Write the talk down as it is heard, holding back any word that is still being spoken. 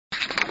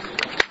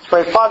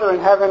Pray, Father in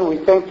heaven, we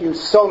thank you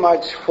so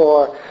much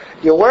for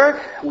your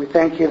word. We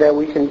thank you that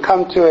we can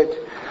come to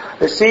it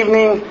this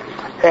evening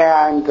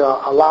and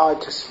allow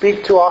it to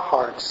speak to our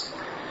hearts.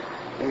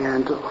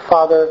 And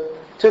Father,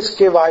 just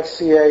give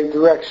ICA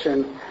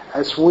direction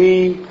as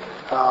we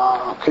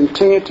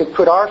continue to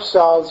put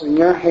ourselves in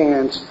your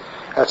hands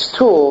as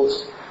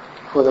tools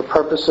for the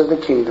purpose of the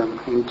kingdom.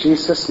 In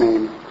Jesus'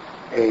 name,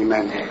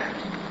 amen.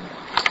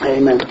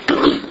 Amen.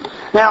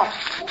 Now,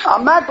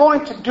 I'm not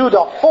going to do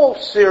the whole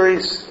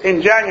series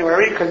in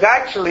January because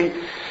actually,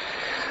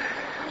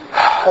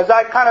 as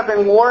I've kind of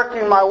been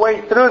working my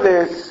way through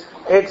this,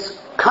 it's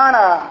kind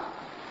of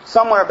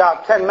somewhere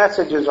about 10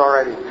 messages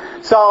already.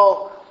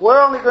 So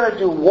we're only going to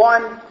do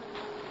one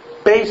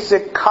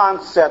basic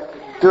concept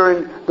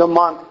during the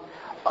month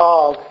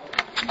of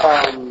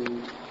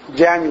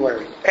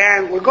January.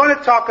 And we're going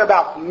to talk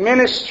about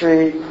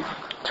ministry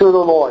to the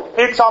Lord.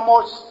 It's our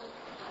most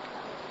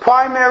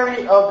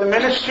primary of the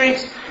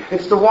ministries.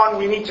 It's the one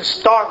we need to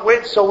start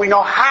with so we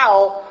know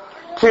how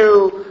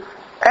to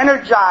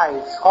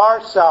energize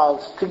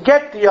ourselves to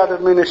get the other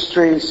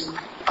ministries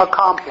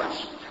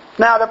accomplished.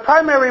 Now, the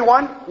primary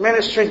one,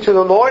 ministry to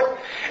the Lord,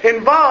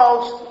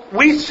 involves,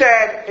 we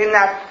said in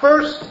that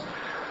first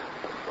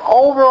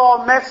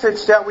overall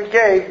message that we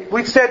gave,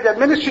 we said that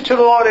ministry to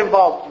the Lord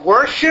involves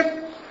worship,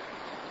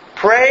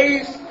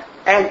 praise,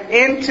 and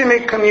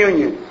intimate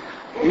communion.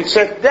 We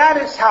said that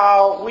is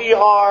how we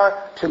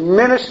are to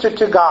minister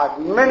to God.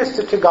 We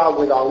minister to God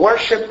with our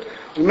worship.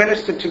 We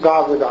minister to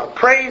God with our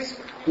praise.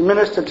 We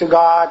minister to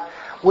God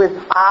with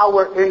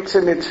our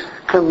intimate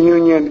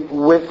communion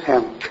with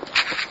Him.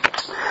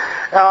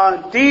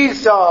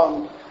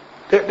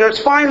 There's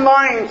fine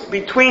lines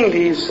between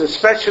these,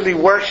 especially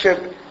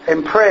worship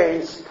and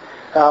praise.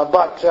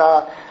 But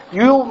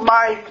you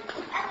might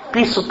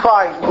be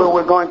surprised where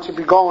we're going to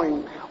be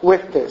going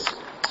with this.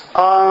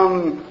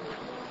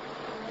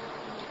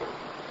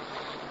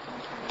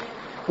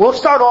 We'll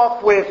start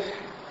off with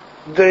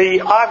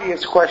the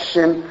obvious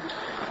question,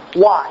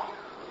 why?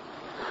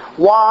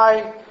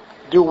 Why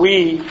do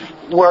we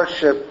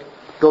worship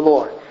the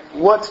Lord?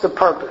 What's the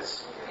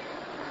purpose?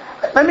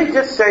 Let me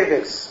just say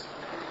this.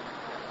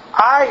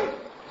 I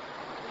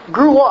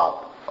grew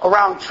up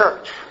around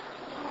church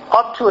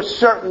up to a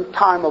certain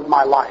time of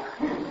my life.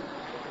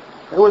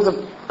 There was a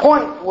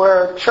point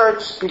where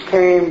church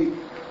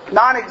became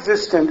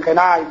non-existent and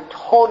I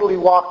totally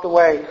walked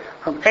away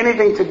from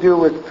anything to do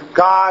with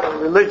God or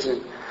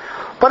religion.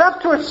 But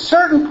up to a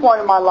certain point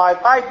in my life,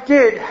 I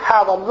did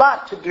have a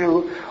lot to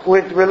do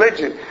with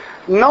religion.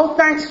 No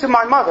thanks to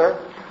my mother,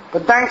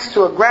 but thanks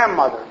to a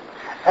grandmother.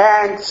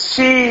 And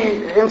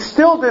she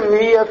instilled in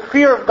me a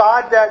fear of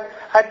God that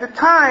at the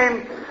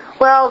time,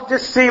 well,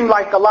 just seemed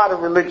like a lot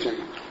of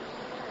religion.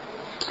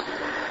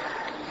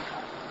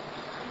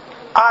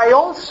 I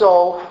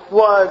also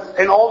was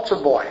an altar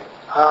boy.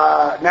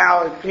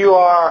 Now, if you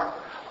are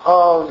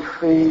of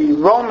the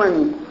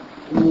Roman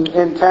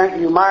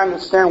intent, you might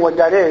understand what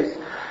that is.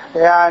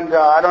 And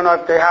I don't know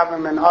if they have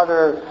them in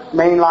other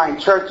mainline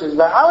churches,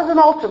 but I was an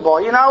altar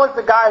boy. I was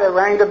the guy that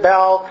rang the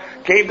bell,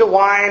 gave the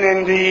wine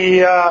and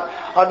the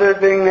other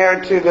thing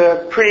there to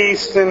the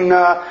priest, and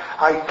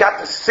I got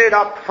to sit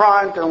up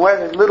front and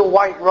wear this little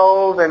white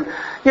robe, and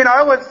it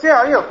was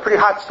pretty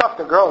hot stuff.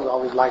 The girls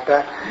always like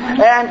that.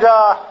 And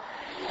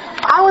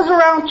I was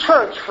around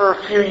church for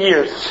a few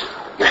years.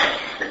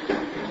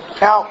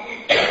 Now,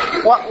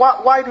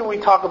 why do we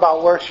talk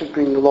about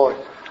worshiping the Lord?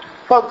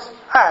 Folks,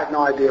 I had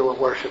no idea what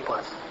worship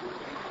was.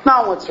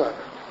 None whatsoever.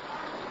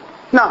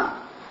 None.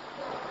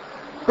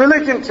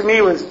 Religion to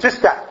me was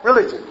just that,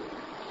 religion.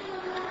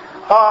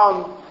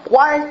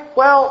 Why?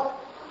 Well,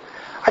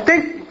 I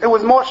think it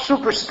was more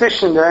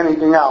superstition than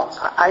anything else.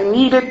 I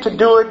needed to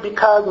do it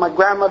because my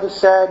grandmother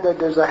said that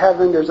there's a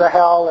heaven, there's a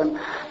hell, and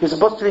you're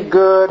supposed to be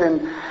good,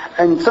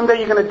 and someday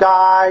you're going to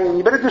die, and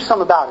you better do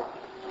something about it.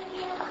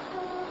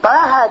 But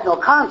I had no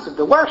concept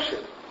of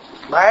worship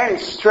by any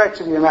stretch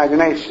of the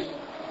imagination.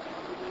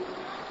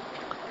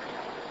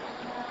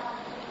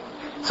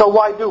 So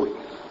why do we?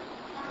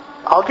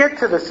 I'll get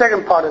to the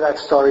second part of that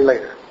story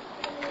later.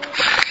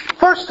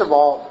 First of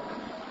all,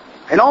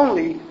 and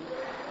only,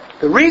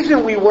 the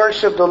reason we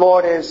worship the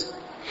Lord is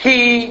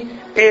He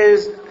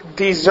is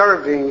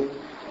deserving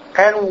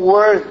and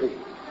worthy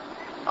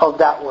of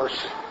that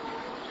worship.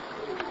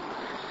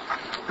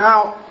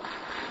 Now,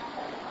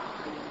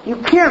 you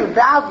can't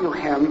value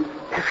Him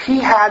if He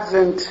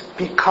hasn't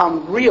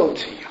become real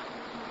to you.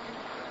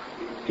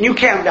 You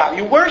can't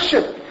value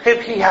worship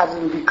if He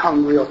hasn't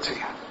become real to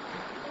you.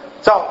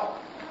 So,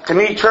 to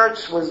me,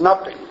 church was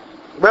nothing.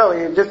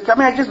 Really,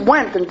 I just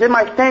went and did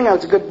my thing. I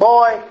was a good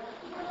boy.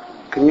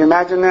 Can you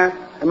imagine that?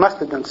 I must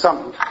have done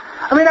something.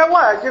 I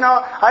was,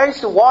 I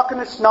used to walk in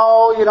the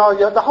snow,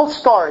 the whole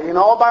story,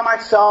 all by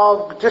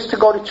myself, just to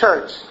go to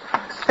church.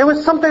 It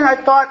was something I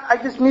thought I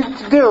just needed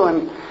to do,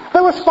 and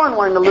it was fun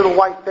wearing the little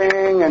white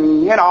thing,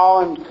 and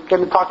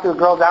getting to talk to the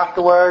girls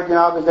afterward,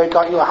 because they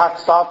thought you were hot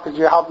stuff because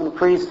you're helping the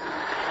priest.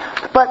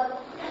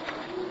 But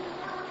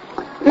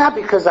not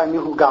because I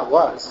knew who God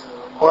was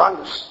or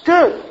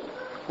understood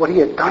what He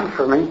had done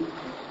for me.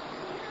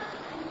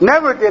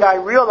 Never did I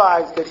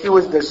realize that He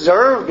was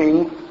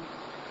deserving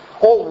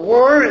or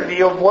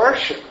worthy of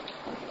worship.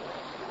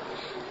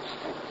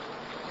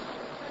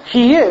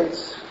 He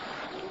is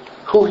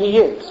who He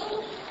is.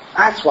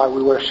 That's why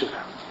we worship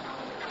Him.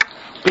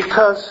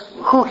 Because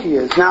who He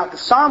is. Now,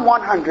 Psalm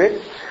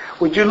 100,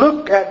 would you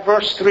look at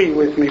verse 3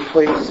 with me,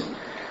 please?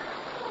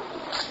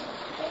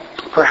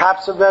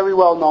 Perhaps a very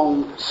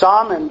well-known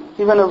psalm and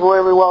even a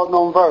very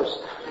well-known verse.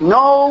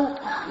 Know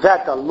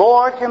that the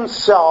Lord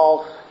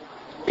Himself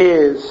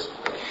is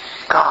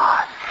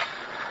God.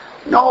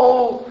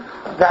 Know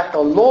that the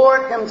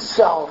Lord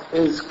Himself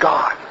is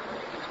God.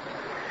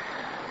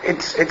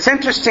 It's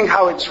interesting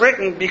how it's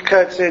written,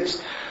 because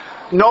it's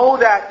know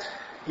that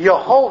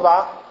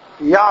Jehovah,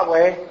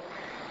 Yahweh,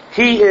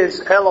 He is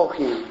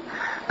Elohim.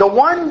 The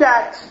one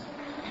that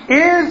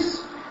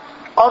is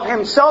of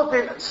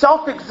Himself,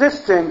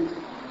 self-existent,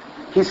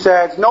 He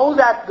says, know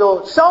that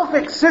the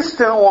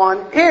self-existent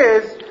one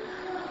is,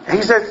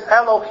 He says,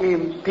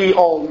 Elohim, the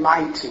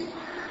Almighty.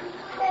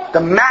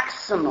 The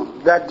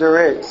maximum that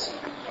there is.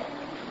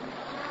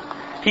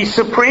 He's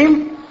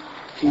supreme.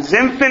 He's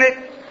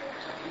infinite.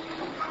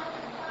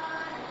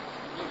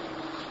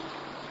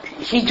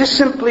 He just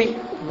simply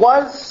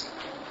was,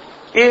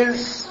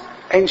 is,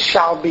 and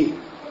shall be.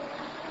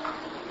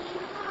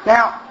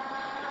 Now,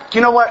 do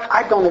you know what?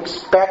 I don't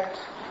expect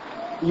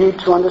you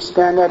to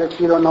understand that if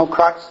you don't know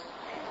Christ.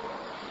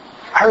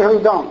 I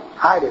really don't.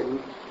 I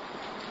didn't.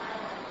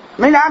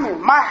 I mean,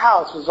 my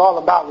house was all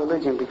about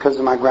religion because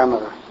of my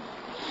grandmother.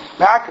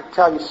 Now, I could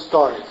tell you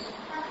stories.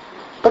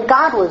 But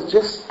God was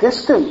just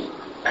distant.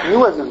 He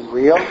wasn't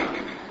real.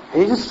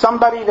 He's just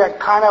somebody that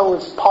kind of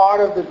was part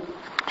of the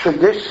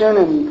tradition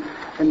and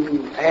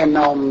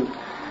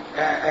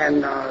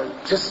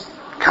just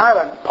kind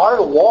of like part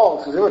of the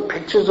walls. There were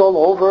pictures all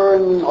over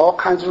and all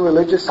kinds of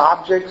religious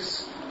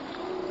objects.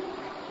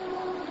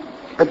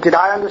 But did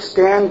I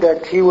understand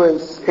that He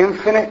was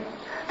infinite?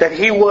 That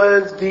He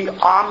was the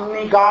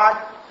omni-God?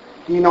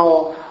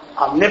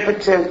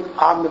 Omnipotent,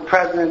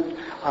 omnipresent,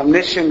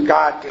 omniscient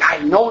God. Did I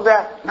know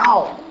that?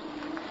 No.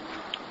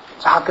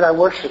 So how could I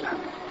worship Him?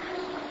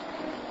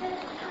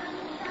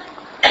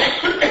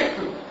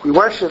 We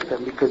worship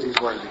Him because He's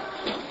worthy.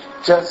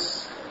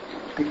 Just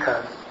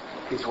because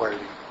He's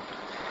worthy.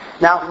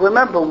 Now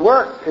remember,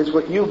 worth is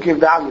what you give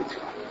value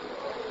to.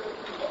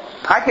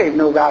 I gave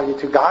no value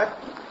to God.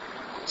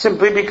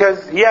 Simply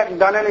because He hadn't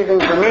done anything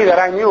for me that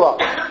I knew of.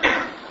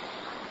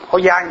 Oh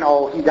yeah, I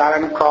know. He died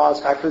on the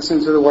cross, died for the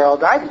sins of the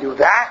world. I didn't do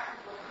that.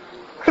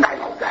 I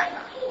know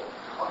that.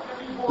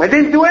 I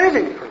didn't do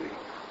anything for me.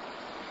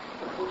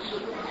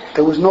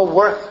 There was no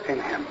worth in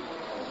Him.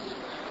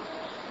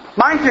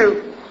 Mind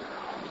you,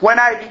 when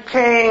I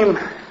became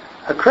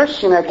a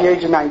Christian at the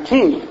age of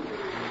 19,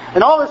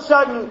 and all of a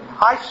sudden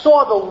I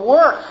saw the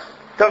worth,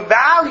 the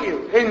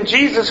value in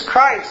Jesus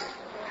Christ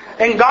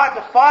and God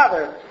the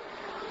Father,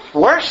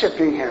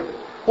 worshiping Him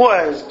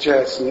was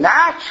just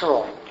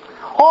natural.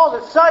 All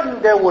of a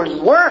sudden there was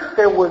worth,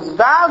 there was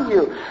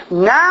value.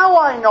 Now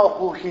I know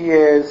who He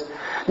is.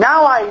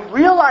 Now I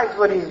realize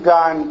what He's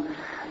done.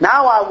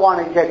 Now I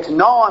want to get to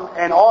know Him,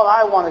 and all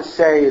I want to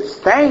say is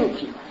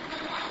thank you.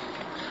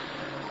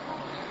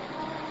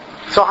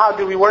 So how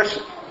do we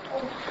worship?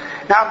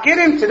 Now get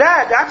into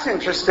that. That's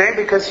interesting,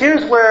 because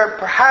here's where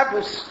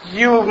perhaps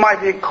you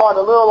might be caught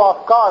a little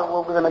off guard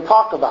what we're going to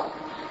talk about.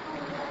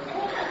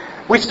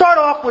 We start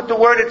off with the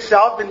word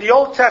itself. In the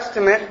Old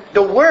Testament,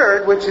 the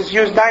word, which is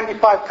used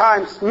 95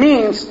 times,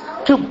 means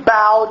to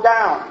bow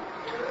down.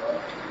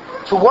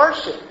 To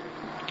worship.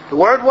 The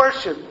word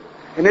worship,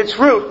 in its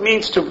root,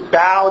 means to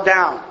bow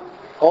down.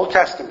 Old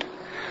Testament.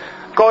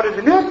 Go to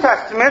the New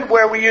Testament,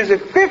 where we use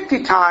it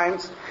 50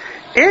 times.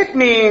 It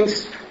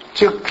means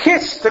to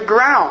kiss the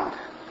ground.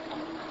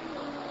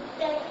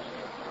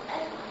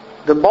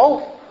 The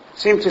both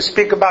seem to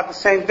speak about the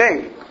same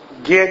thing.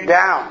 Get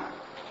down.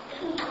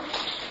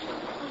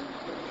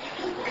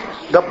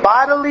 The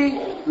bodily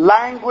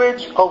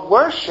language of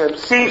worship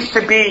seems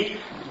to be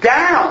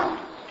down.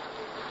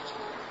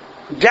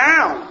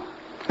 Down.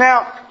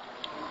 Now,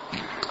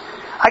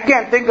 I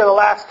can't think of the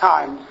last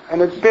time,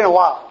 and it's been a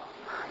while,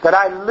 that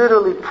I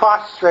literally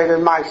prostrated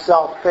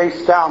myself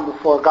face down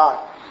before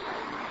God.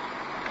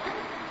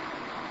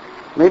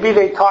 Maybe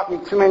they taught me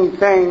too many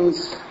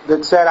things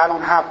that said I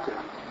don't have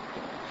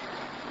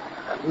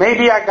to.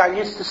 Maybe I got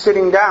used to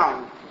sitting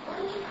down.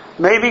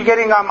 Maybe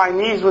getting on my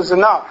knees was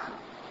enough.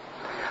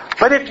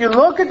 But if you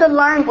look at the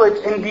language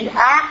and the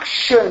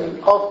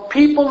action of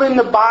people in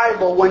the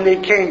Bible when they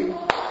came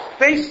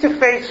face to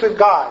face with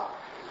God,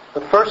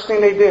 the first thing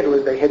they did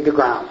was they hit the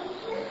ground.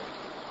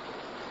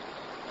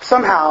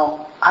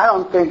 Somehow, I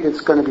don't think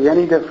it's going to be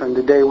any different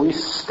the day we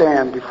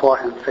stand before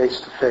Him face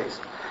to face.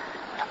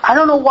 I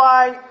don't know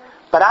why,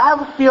 but I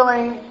have a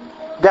feeling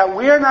that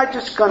we're not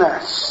just going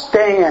to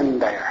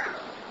stand there.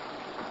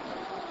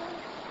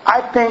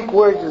 I think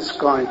we're just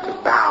going to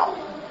bow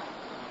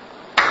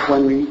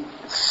when we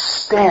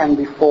stand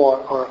before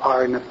or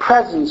are in the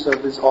presence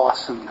of His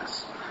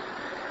awesomeness.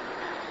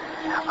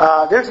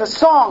 There's a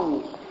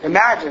song,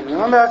 Imagine.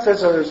 Remember that?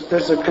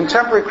 There's a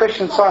contemporary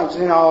Christian song,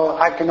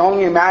 I can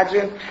only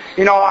imagine.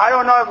 I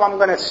don't know if I'm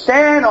going to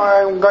stand or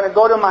I'm going to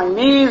go to my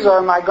knees or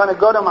am I going to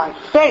go to my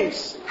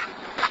face.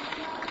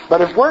 But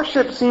if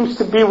worship seems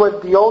to be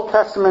what the Old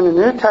Testament and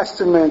New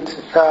Testament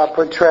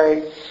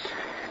portray,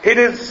 it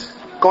is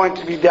going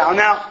to be down.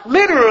 Now,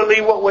 literally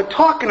what we're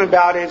talking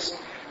about is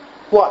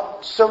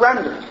what?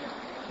 Surrender.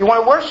 You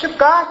want to worship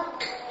God?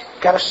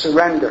 You got to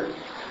surrender.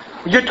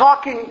 You're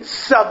talking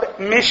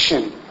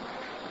submission.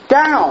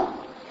 Down.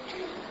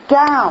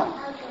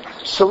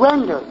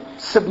 Surrender.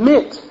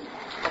 Submit.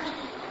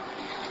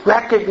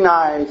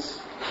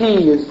 Recognize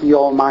He is the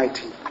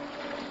Almighty.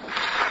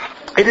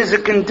 It is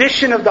a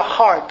condition of the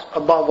heart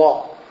above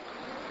all.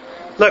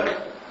 Look,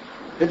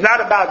 it's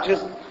not about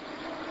just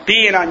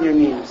being on your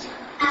knees.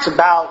 It's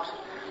about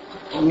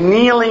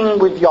kneeling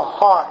with your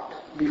heart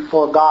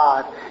before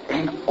God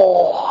in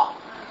awe.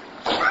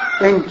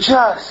 In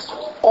just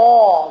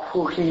awe of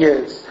who He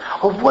is,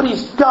 of what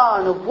He's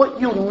done, of what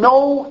you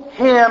know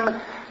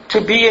Him to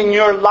be in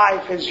your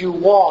life as you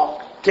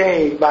walk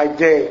day by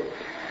day.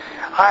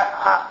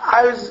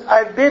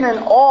 I've been in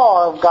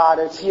awe of God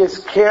as He has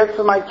cared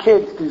for my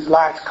kids these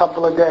last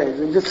couple of days.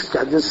 And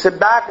I just sit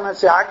back and I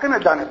say, I couldn't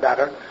have done it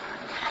better.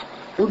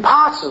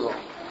 Impossible.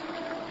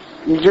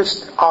 You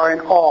just are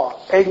in awe.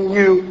 And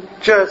you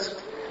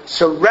just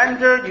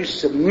surrender, you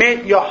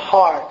submit your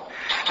heart.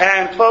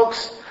 And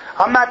folks,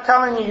 I'm not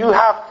telling you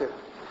have to.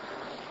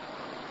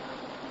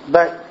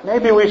 But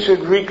maybe we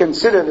should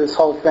reconsider this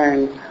whole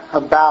thing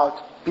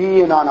about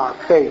being on our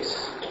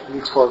face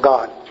before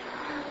God.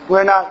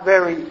 We're not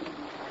very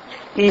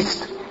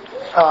Eastern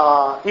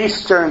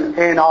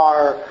in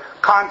our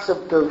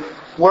concept of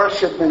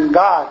worshiping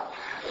God.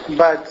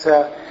 But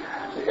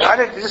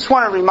I just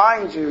want to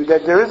remind you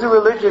that there is a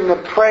religion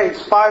that prays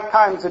 5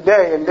 times a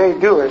day and they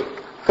do it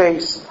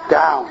face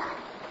down.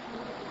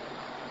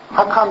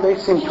 How come they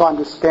seem to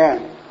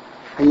understand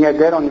and yet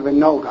they don't even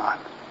know God?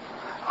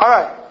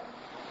 Alright.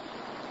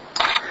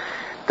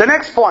 The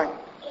next point.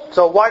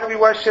 So why do we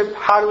worship?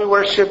 How do we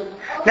worship?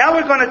 Now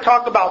we're going to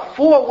talk about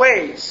 4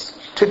 ways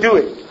to do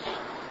it.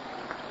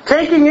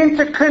 Taking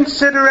into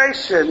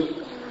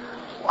consideration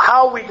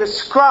how we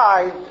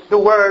describe the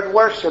word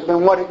worship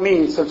and what it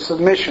means of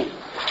submission.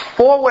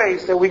 4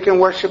 ways that we can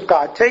worship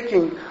God.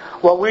 Taking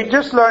what we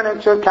just learned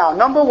into account.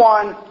 Number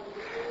 1,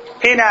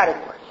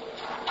 inadequate.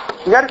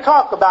 We got to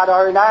talk about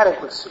our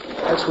inadequacy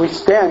as we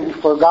stand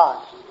before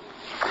God.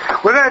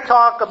 We're going to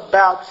talk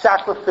about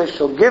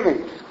sacrificial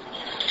giving,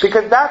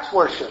 because that's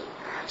worship.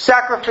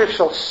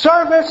 Sacrificial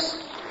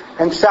service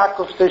and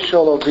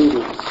sacrificial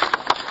obedience.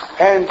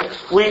 And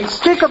we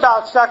speak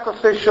about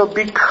sacrificial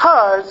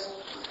because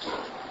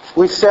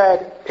we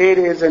said it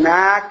is an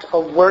act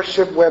of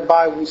worship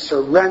whereby we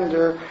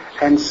surrender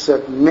and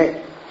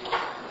submit.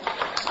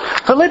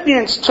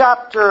 Philippians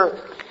chapter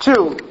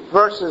 2,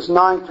 verses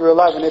 9 through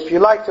 11. If you'd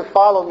like to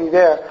follow me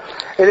there,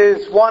 it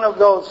is one of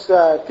those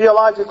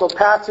theological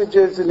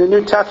passages in the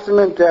New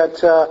Testament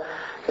that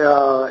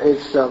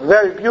is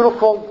very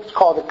beautiful. It's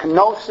called the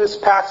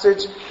kenosis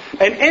passage.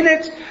 And in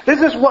it,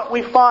 this is what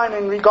we find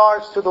in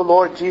regards to the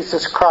Lord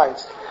Jesus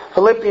Christ.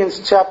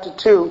 Philippians chapter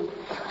 2,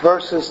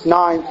 verses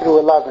 9 through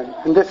 11.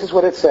 And this is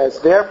what it says.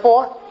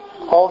 Therefore,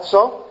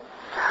 also,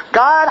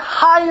 God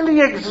highly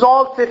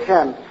exalted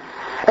Him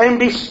and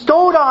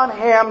bestowed on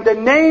Him the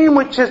name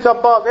which is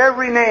above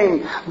every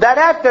name, that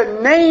at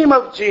the name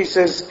of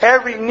Jesus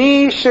every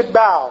knee should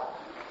bow,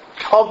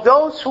 of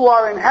those who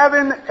are in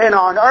heaven and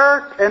on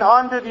earth and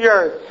under the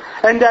earth,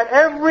 and that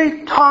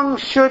every tongue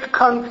should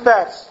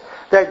confess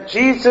that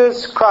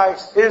Jesus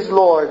Christ is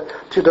Lord,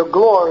 to the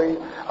glory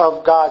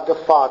of God the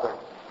Father.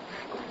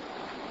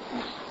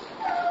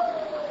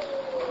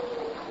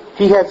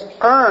 He has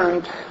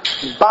earned,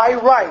 by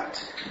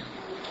right,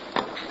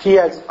 He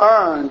has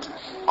earned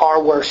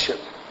our worship.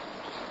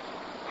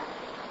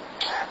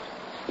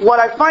 What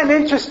I find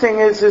interesting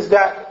is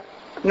that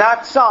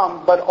not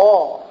some, but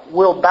all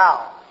will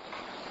bow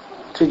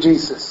to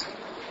Jesus.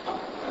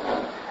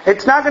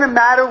 It's not going to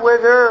matter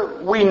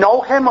whether we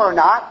know Him or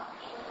not,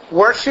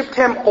 worshipped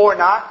Him or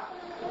not,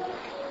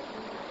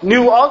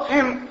 knew of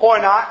Him or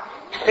not.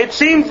 It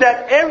seems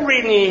that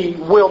every knee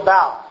will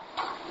bow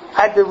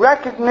at the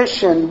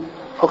recognition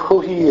of who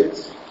He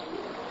is.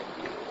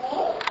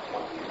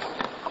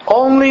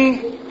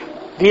 Only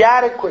the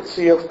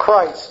adequacy of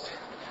Christ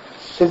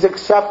is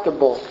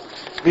acceptable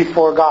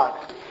before God.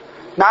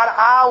 Not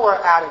our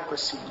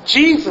adequacy,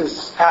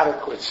 Jesus'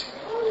 adequacy.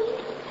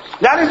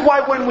 That is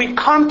why when we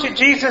come to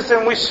Jesus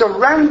and we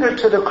surrender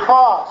to the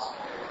cross,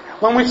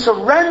 when we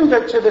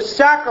surrender to the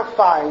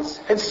sacrifice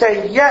and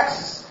say,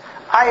 yes,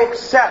 I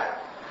accept,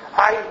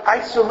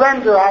 I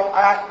surrender,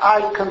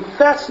 I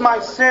confess my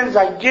sins,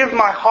 I give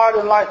my heart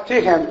and life to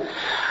Him,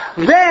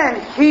 then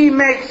He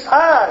makes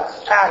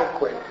us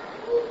adequate.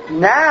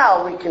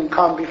 Now we can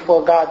come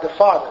before God the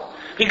Father.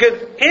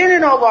 Because in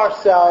and of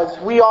ourselves,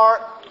 we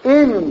are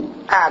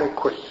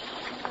inadequate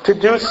to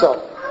do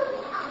so.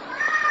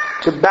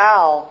 To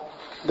bow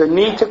the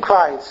knee to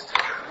Christ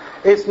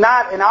is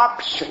not an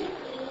option.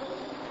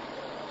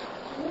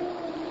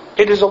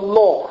 It is a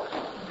law.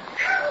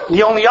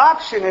 The only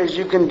option is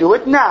you can do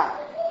it now,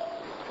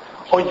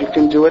 or you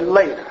can do it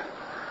later.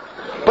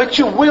 But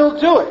you will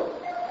do it.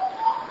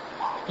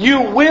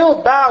 You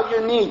will bow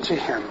your knee to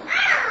Him,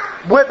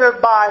 whether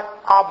by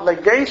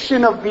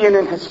obligation of being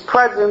in His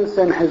presence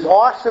and His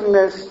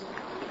awesomeness,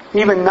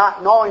 even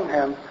not knowing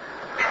Him,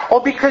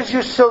 or because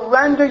you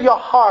surrender your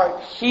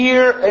heart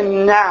here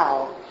and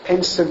now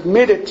and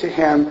submit it to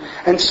Him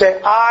and say,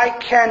 I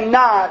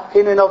cannot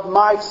in and of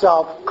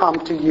myself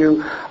come to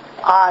you.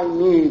 I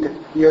need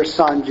your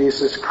Son,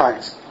 Jesus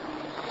Christ.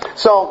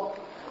 So,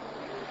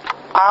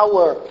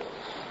 our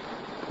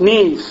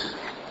knees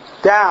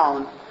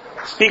down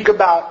speak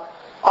about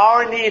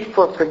our need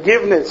for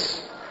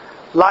forgiveness,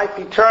 life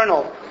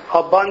eternal,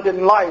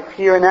 abundant life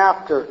here and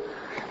after,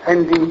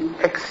 and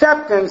the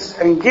acceptance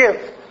and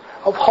gift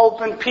of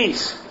hope and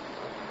peace.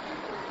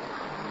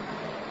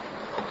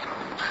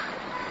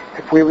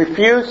 If we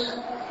refuse,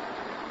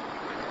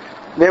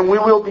 then we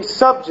will be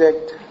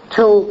subject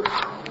to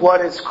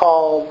what is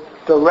called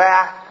the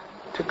wrath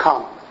to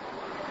come.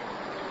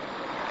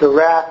 The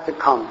wrath to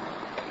come.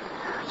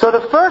 So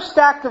the first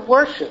act of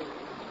worship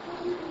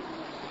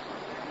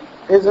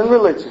isn't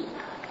religion.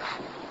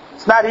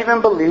 It's not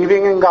even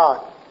believing in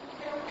God.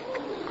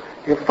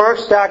 Your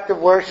first act of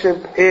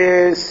worship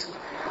is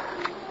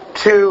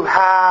to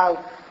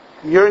have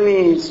your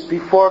knees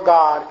before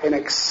God and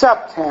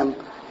accept Him,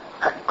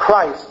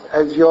 Christ,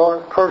 as your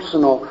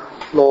personal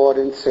Lord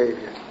and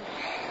Savior.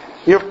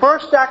 Your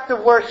first act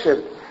of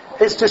worship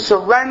is to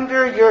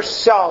surrender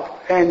yourself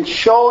and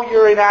show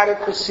your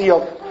inadequacy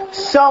of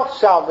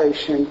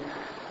self-salvation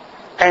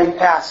and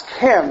ask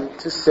Him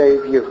to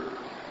save you.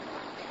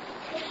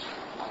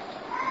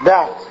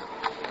 That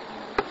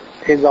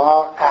is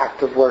our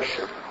act of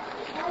worship.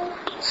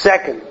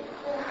 Second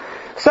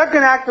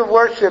act of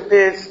worship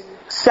is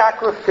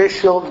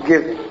sacrificial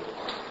giving.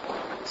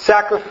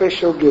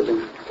 Sacrificial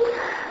giving.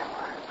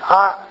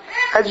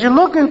 As you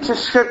look into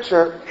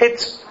Scripture,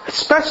 it's,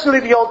 especially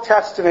the Old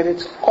Testament,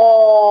 it's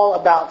all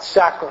about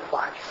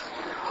sacrifice.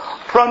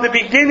 From the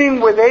beginning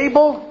with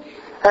Abel,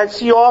 as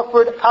he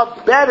offered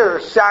a better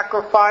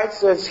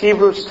sacrifice, as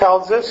Hebrews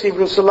tells us,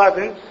 Hebrews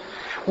 11,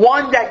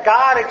 one that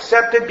God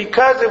accepted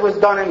because it was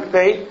done in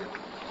faith.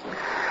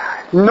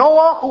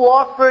 Noah, who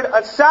offered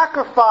a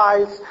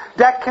sacrifice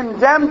that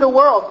condemned the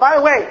world. By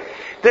the way,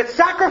 the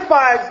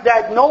sacrifice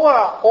that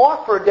Noah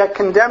offered that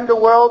condemned the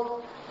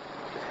world,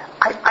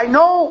 I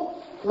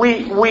know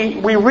we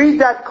read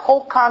that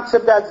whole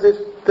concept as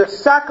the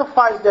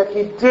sacrifice that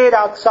he did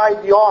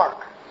outside the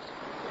ark.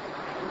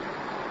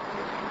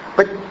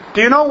 But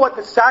do you know what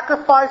the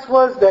sacrifice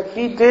was that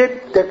he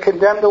did that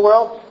condemned the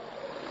world?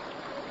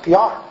 The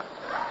ark.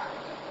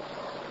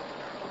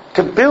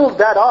 To build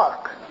that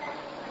ark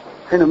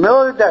in the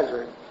middle of the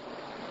desert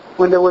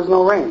when there was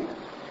no rain,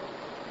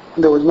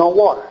 when there was no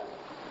water.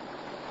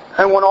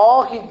 And when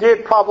all he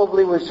did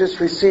probably was just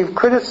receive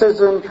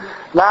criticism,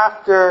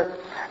 laughter,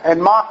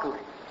 and mockery.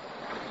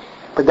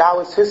 But that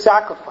was his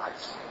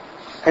sacrifice.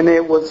 And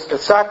it was a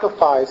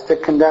sacrifice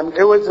that condemned.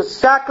 It was a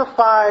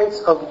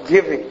sacrifice of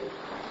giving.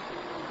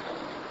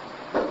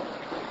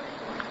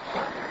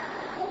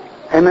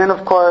 And then,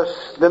 of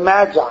course, the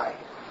Magi,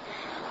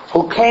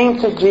 who came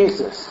to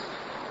Jesus.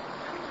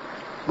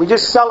 We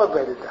just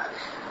celebrated that.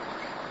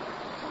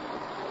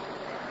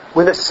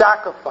 With a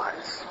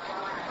sacrifice,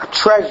 a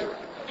treasure.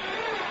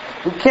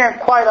 We can't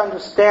quite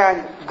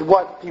understand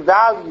what the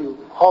value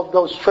of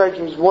those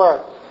treasures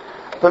were.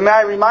 But may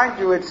I remind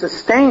you, it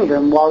sustained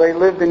them while they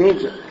lived in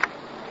Egypt.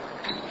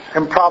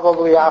 And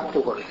probably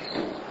afterwards.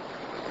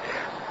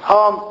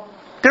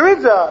 There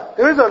is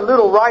a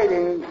little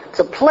writing, it's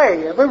a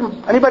play.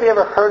 Anybody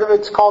ever heard of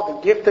it? It's called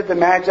The Gift of the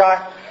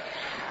Magi.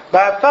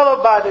 By a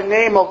fellow by the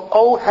name of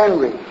O.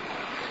 Henry.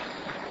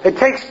 It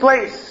takes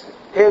place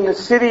in the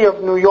city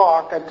of New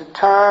York at the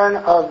turn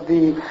of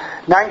the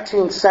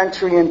 19th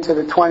century into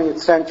the 20th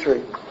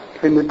century.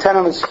 In the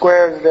tenement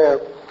squares there.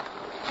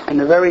 In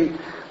the very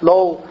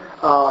low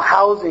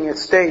housing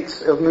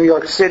estates of New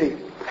York City.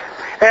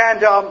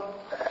 And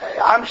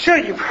I'm sure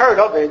you've heard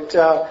of it.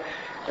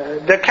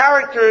 The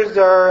characters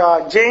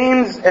are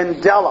James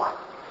and Della.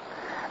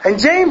 And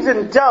James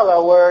and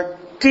Della were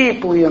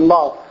deeply in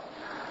love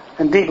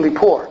and deeply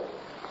poor.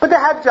 But they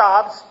had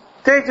jobs.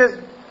 They just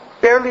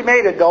barely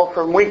made it though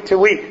from week to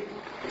week.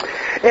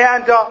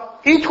 And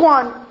each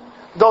one,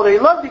 though they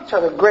loved each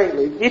other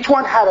greatly, each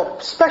one had a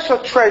special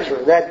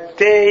treasure that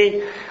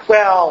they,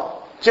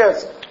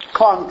 just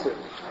clung to.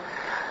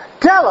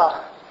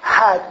 Della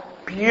had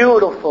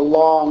beautiful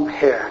long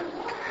hair.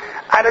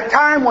 At a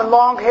time when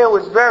long hair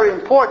was very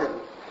important.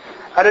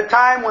 At a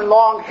time when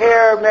long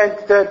hair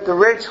meant that the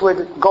rich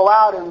would go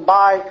out and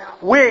buy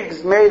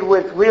wigs made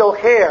with real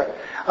hair.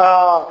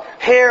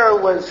 Hair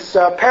was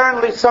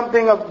apparently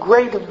something of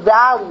great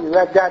value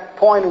at that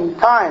point in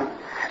time.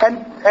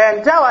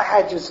 And Della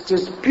had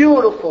just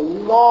beautiful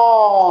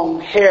long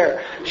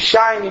hair,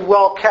 shiny,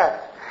 well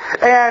kept.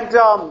 And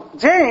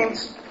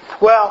James,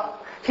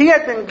 he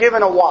had been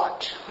given a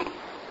watch.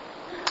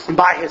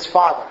 by his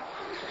father.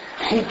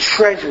 He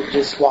treasured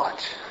this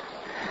watch.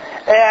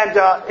 And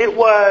it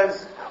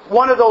was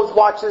one of those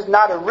watches,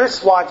 not a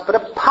wristwatch, but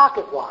a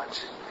pocket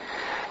watch.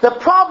 The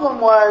problem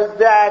was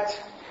that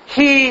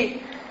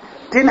he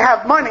didn't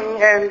have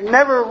money and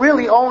never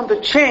really owned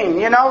a chain.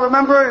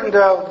 Remember in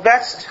the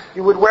vest,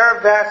 you would wear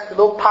a vest, a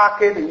little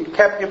pocket, and you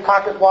kept your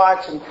pocket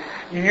watch, and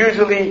you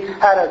usually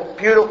had a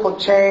beautiful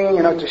chain,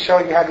 to show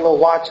you had a little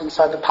watch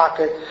inside the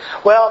pocket.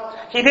 Well,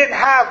 he didn't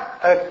have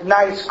a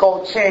nice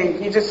gold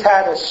chain. He just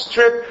had a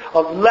strip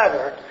of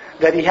leather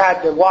that he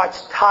had the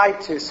watch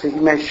tied to, so he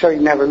made sure he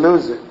never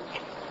lose it.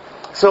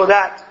 So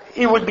that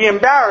he would be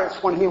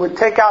embarrassed when he would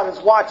take out his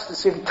watch to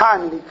see the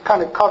time, and he'd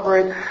kind of cover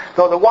it.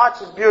 Though the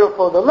watch is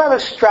beautiful, the leather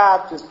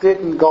strap just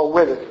didn't go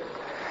with it.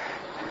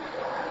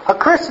 A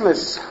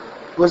Christmas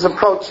was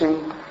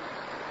approaching,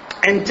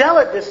 and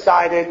Della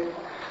decided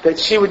that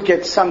she would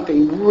get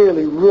something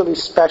really, really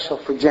special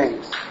for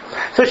James.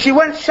 So she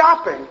went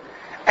shopping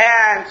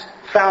and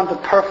found the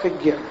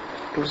perfect gift.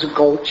 It was a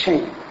gold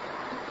chain.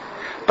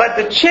 But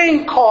the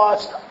chain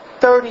cost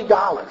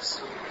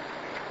 $30.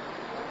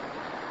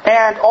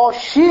 And all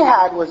she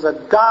had was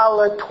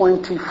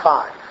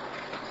 $1.25.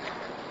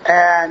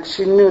 And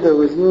she knew there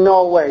was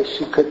no way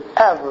she could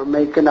ever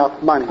make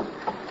enough money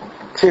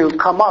to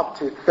come up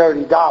to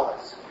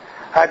 $30.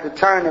 At the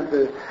turn of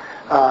the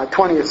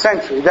 20th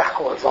century,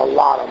 that was a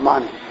lot of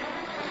money.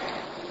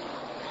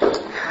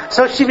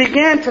 So she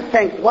began to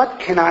think, what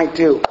can I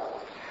do?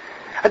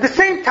 At the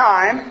same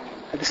time,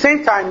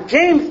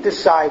 James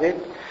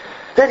decided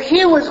that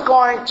he was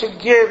going to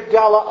give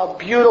Della a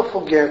beautiful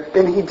gift,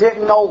 and he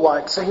didn't know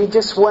what. So he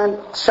just went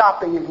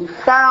shopping, and he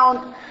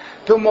found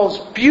the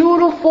most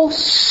beautiful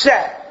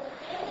set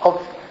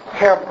of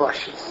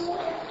hairbrushes.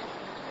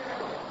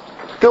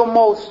 The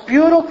most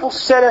beautiful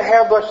set of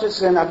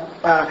hairbrushes and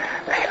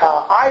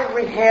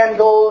ivory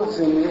handles,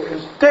 and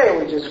they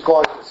were just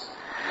gorgeous.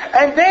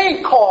 And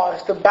they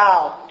cost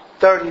about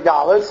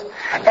 $30,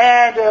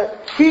 and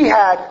he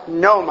had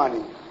no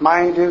money.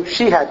 Mind you,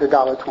 she had the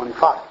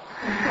 $1.25.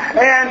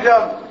 And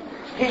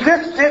he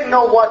just didn't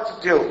know what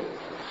to do.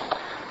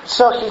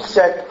 So he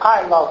said,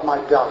 I love my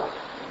Della.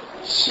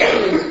 She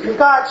is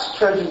God's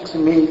treasure to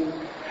me. And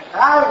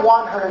I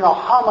want her to know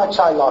how much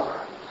I love her.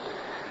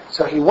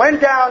 So he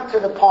went down to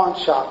the pawn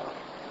shop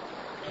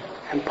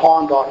and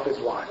pawned off his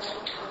watch.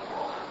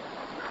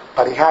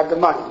 But he had the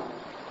money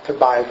to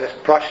buy the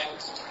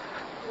brushes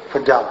for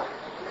Della.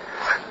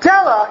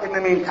 Della, in the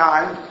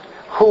meantime,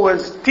 who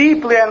was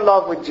deeply in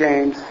love with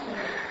James,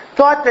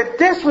 thought that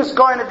this was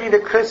going to be the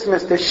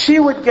Christmas that she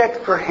would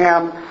get for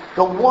him,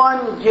 the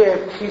one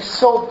gift he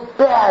so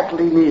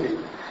badly needed.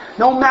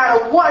 No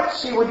matter what,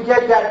 she would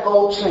get that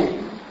gold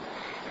chain.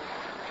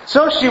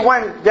 So she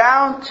went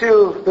down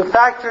to the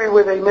factory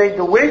where they made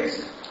the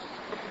wigs,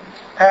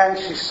 and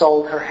she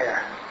sold her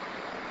hair.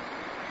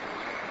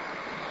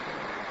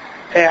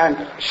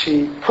 And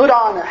she put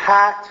on a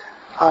hat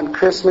on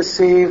Christmas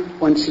Eve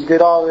when she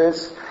did all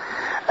this,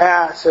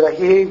 so that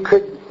he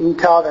couldn't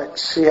tell that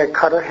she had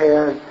cut her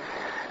hair.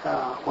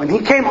 When he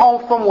came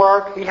home from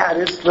work, he had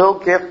his little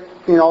gift,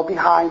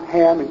 behind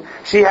him, and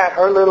she had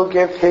her little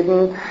gift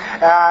hidden.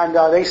 And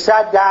they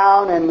sat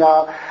down and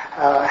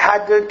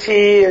had their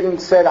tea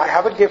and said, I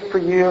have a gift for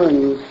you.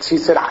 And she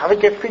said, I have a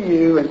gift for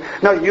you. And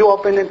no, you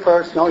open it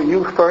first. No,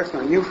 you first.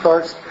 No, you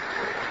first.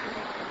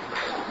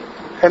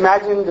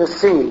 Imagine the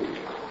scene.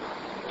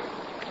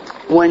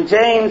 When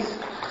James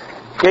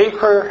gave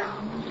her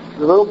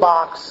the little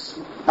box,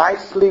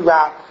 nicely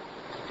wrapped,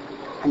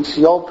 and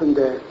she opened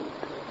it,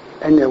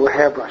 and there were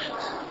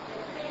hairbrushes.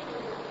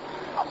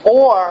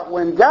 Or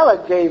when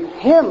Della gave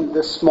him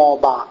the small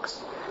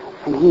box,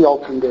 and he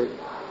opened it,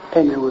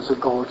 and there was a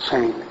gold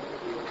chain.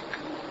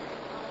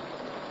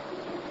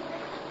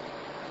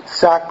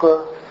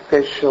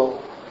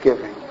 Sacrificial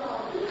giving.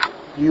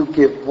 You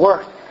give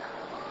worth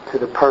to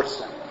the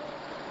person,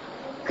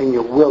 and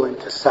you're willing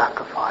to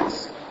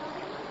sacrifice.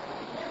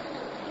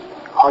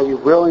 Are you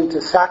willing to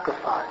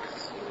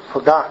sacrifice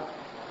for God?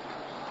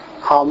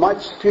 How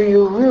much do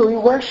you really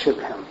worship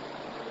Him?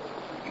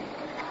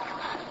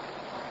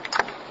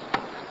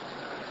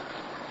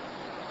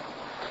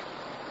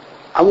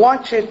 I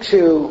want you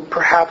to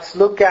perhaps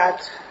look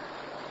at,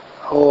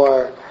 we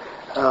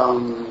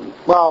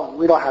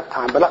don't have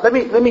time, but let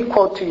me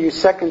quote to you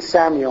 2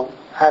 Samuel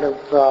out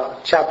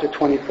of chapter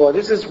 24.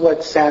 This is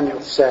what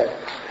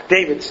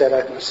David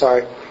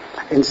said,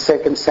 in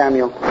 2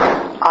 Samuel.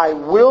 I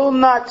will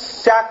not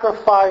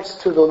sacrifice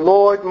to the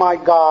Lord my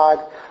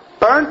God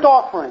burnt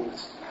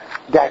offerings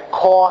that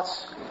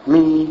cost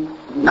me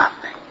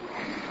nothing.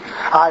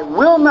 I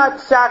will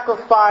not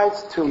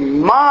sacrifice to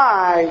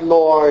my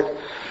Lord,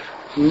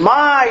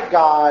 my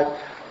God,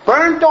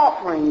 burnt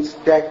offerings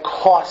that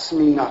cost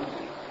me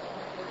nothing.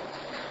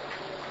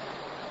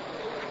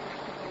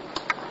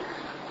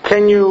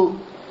 Can you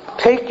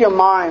take your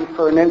mind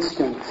for an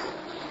instant?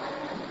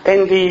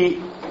 In the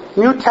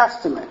New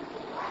Testament,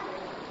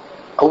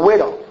 a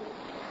widow,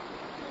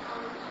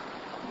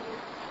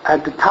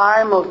 at the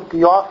time of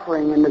the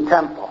offering in the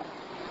temple,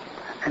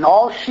 and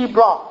all she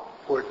brought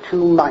were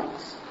 2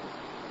 mites.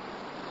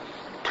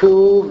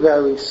 2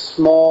 very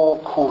small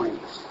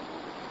coins.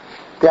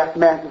 That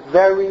meant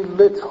very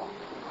little.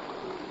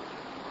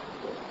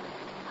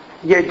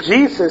 Yet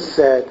Jesus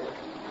said,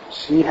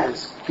 she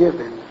has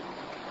given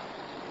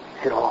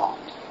it all.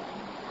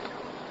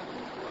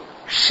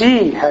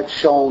 She had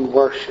shown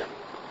worship.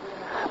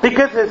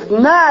 Because it's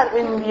not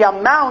in the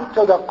amount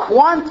or the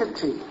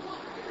quantity,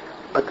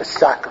 but the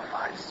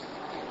sacrifice.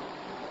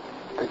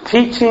 The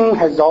teaching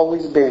has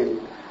always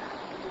been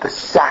the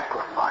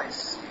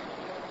sacrifice.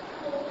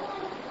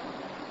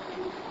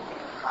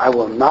 I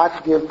will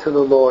not give to the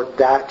Lord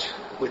that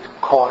which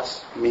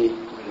costs me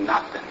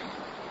nothing.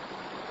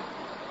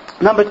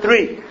 Number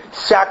 3,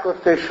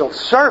 sacrificial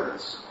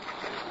service.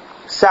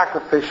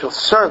 Sacrificial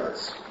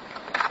service.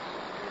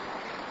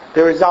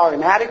 There is our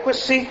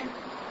inadequacy,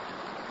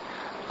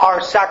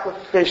 our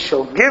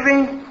sacrificial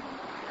giving,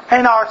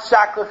 and our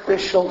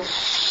sacrificial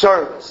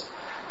service.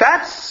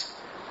 That's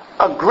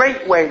a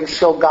great way to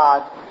show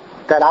God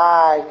that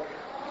I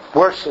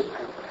worship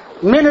Him.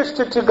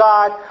 Minister to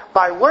God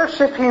by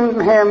worshiping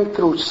Him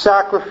through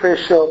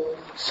sacrificial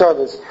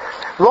service.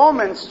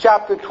 Romans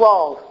chapter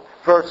 12,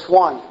 verse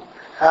 1.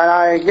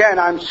 And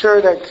I'm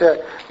sure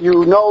that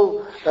you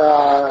know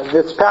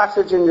this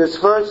passage in this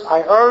verse.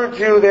 I urge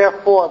you,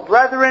 therefore,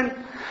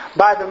 brethren,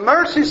 by the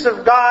mercies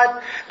of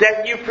God,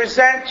 that you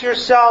present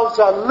yourselves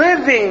a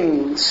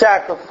living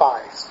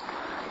sacrifice.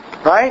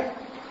 Right?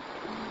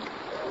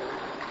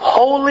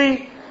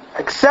 Holy,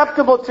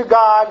 acceptable to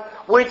God,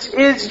 which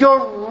is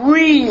your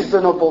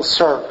reasonable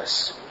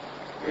service.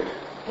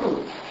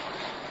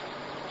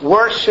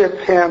 Worship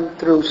Him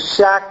through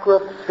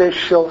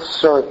sacrificial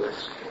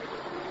service.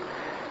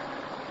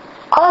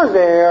 Are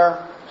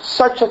there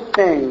such a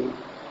thing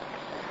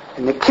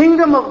in the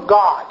kingdom of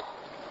God?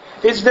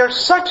 Is there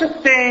such a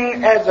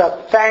thing as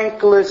a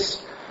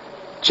thankless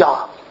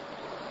job?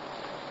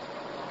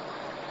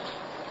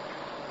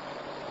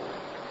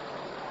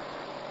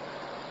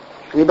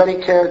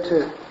 Anybody care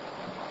to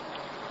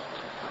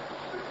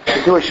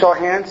do a show of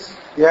hands?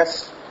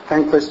 Yes?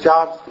 Thankless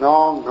jobs?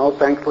 No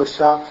thankless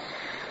jobs.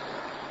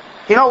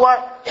 You know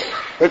what?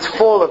 It's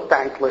full of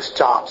thankless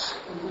jobs.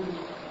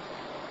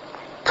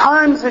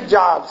 Tons of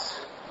jobs.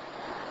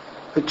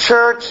 The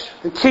church,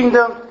 the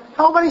kingdom,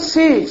 nobody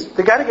sees.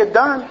 They got to get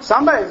done.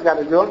 Somebody's got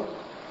to do them.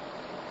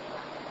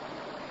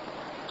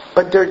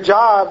 But they're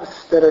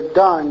jobs that are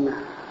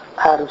done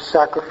out of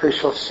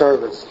sacrificial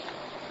service.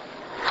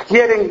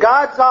 Yet in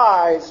God's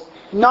eyes,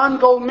 none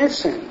go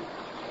missing.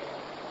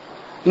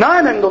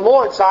 None in the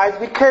Lord's eyes,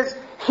 because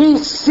He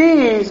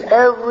sees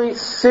every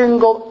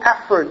single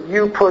effort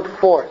you put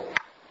forth.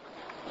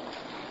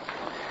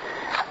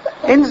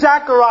 In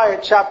Zechariah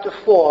chapter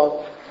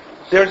 4,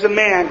 there's a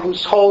man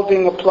who's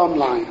holding a plumb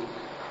line.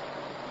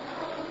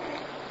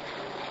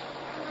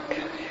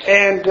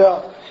 And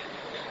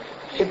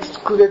it's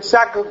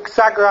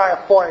Zechariah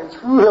 4. It's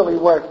really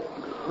worth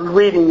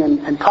reading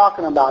and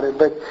talking about it.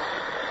 But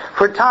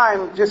for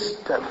time,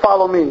 just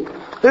follow me.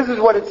 This is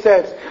what it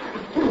says.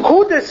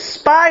 Who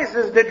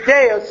despises the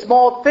day of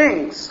small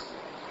things?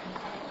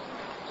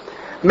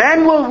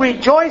 Men will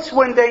rejoice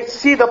when they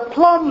see the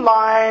plumb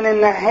line in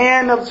the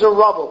hand of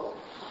Zerubbabel.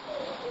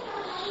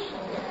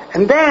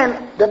 And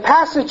then the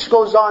passage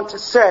goes on to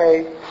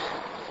say,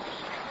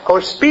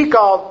 or speak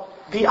of,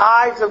 the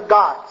eyes of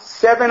God.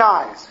 7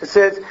 eyes. It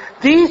says,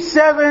 these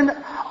 7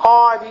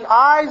 are the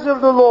eyes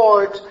of the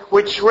Lord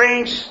which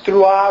range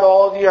throughout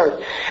all the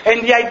earth.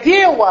 And the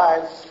idea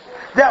was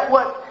that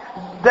what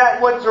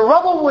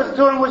Zerubbabel was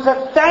doing was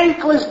a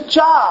thankless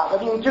job.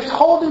 I mean, just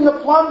holding the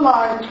plumb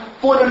line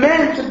for the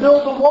men to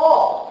build the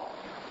wall.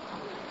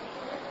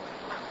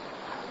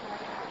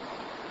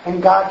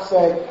 And God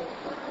said,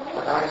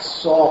 but I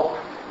saw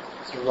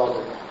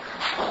Zerubbabel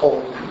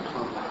holding the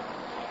plumb line.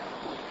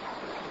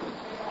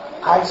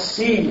 I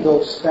see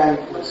those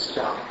thankless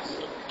jobs.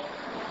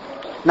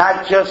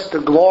 Not just the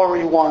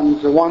glory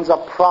ones, the ones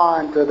up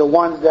front, or the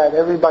ones that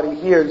everybody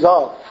hears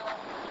of.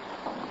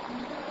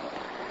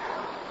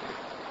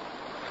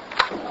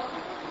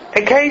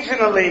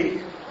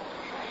 Occasionally,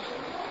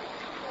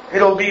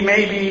 it'll be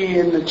maybe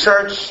in the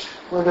church,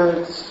 whether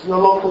it's your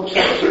local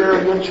church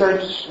or your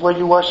church where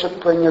you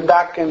worship when you're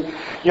back in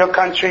your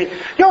country,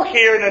 you'll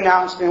hear an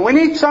announcement. We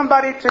need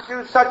somebody to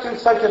do such and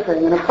such a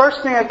thing. And the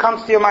first thing that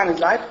comes to your mind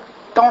is, I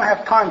don't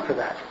have time for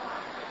that.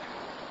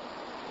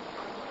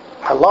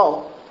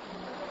 Hello?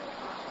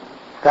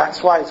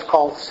 That's why it's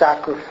called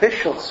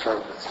sacrificial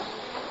service.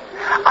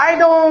 I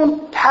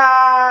don't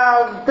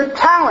have the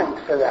talent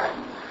for that.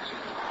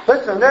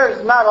 Listen,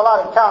 there's not a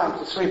lot of talent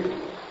to sweeping.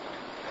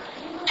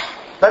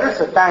 But it's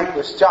a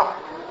thankless job.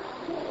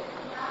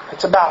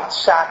 It's about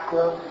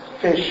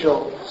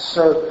sacrificial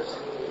service.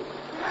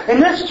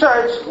 In this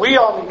church, we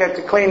only get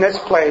to clean this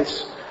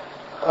place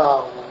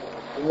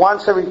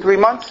once every 3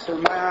 months.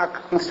 Am I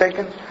not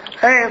mistaken?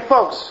 Hey,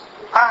 folks,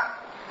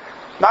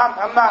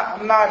 I'm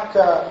not.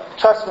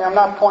 Trust me, I'm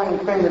not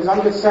pointing fingers.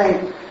 I'm just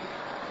saying,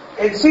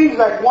 it seems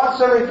like once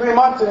every 3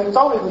 months, and it's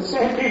always the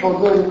same people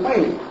doing the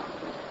cleaning.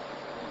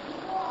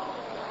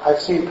 I've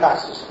seen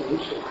Pastor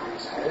Steve shake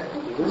his head.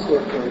 He was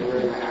here for a year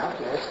and a half,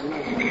 yes.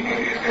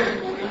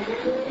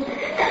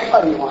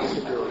 But he wants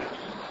to do it.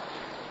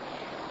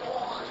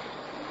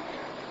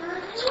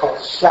 It's called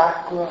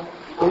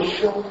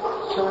sacrificial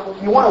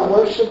service. You want to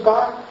worship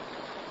God?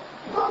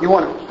 You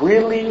want to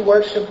really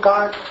worship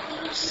God?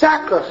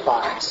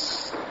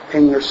 Sacrifice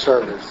in your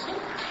service.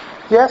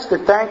 Yes, the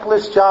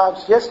thankless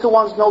jobs. Yes, the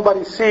ones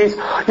nobody sees.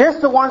 Yes,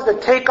 the ones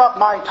that take up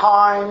my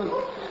time.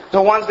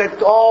 The ones that,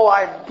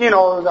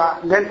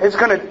 then it's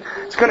gonna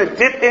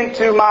dip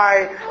into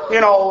my,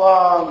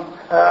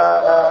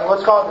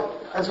 what's called it?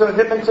 It's gonna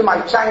dip into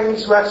my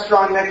Chinese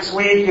restaurant next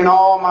week.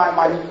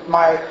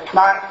 My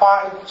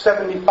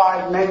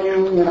 575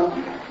 menu.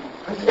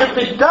 If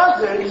it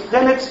doesn't,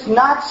 then it's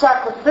not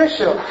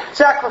sacrificial.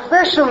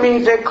 Sacrificial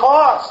means it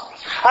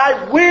costs.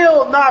 I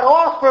will not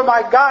offer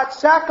my God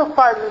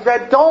sacrifices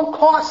that don't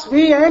cost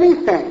me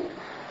anything.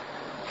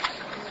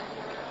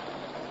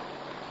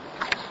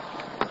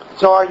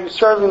 So are you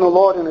serving the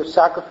Lord in a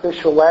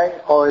sacrificial way,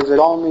 or is it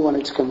only when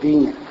it's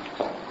convenient?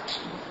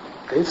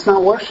 It's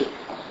not worship.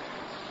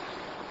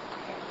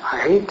 I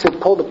hate to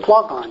pull the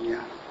plug on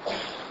you.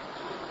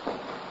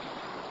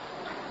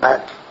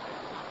 But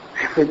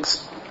if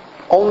it's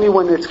only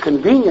when it's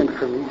convenient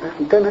for me,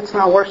 then it's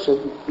not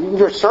worship.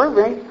 You're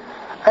serving,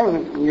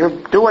 and you're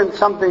doing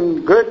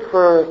something good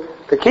for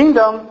the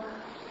kingdom.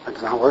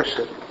 It's not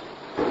worship.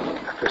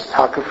 If it's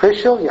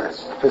sacrificial,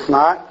 yes. If it's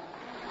not.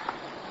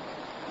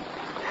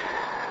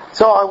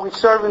 So are we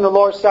serving the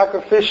Lord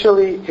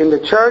sacrificially in the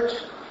church?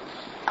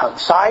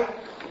 Outside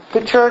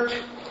the church?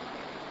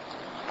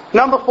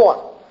 Number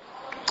 4.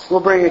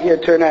 We'll bring it here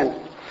to an end.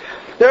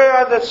 There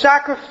are the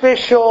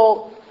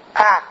sacrificial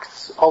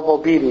acts of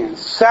obedience.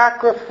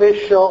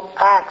 Sacrificial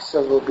acts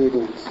of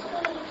obedience.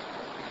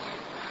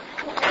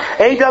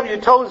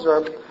 A.W.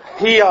 Tozer,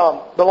 he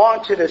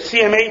belonged to the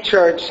CMA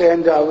church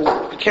and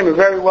became a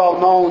very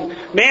well-known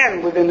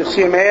man within the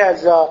CMA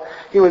as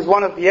he was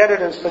one of the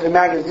editors for the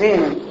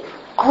magazine.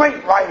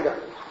 Great writer.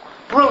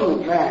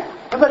 Brilliant man.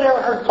 Anybody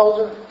ever heard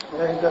Tozer?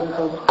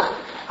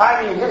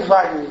 I mean, his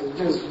writings are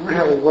just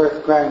really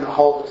worth grabbing a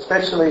hold of,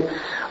 especially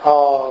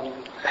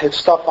his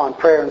stuff on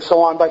prayer and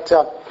so on. But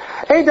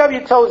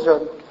A.W.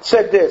 Tozer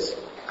said this,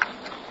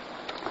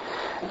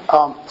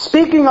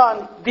 speaking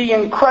on the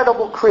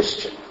incredible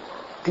Christian.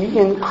 The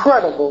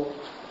incredible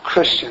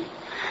Christian.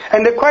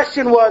 And the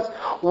question was,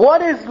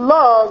 what is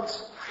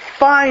love's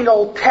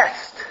final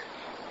test?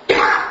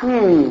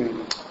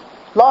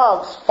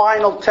 Love's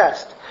final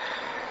test.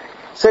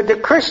 Said the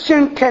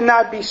Christian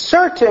cannot be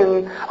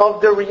certain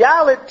of the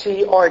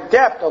reality or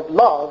depth of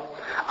love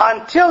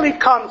until he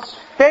comes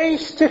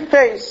face to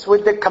face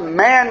with the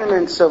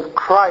commandments of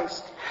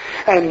Christ.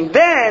 And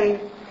then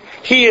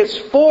he is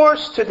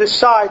forced to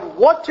decide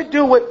what to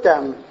do with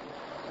them.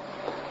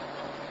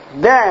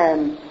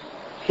 Then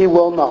he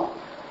will know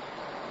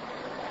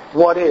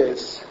what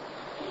is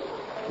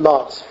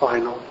love's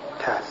final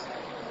test.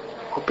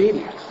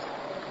 Obedience.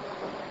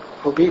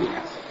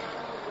 Obedience.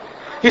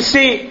 You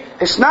see,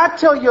 it's not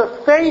till you're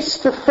face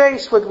to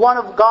face with one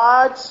of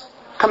God's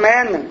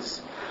commandments,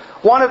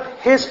 one of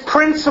His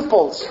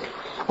principles,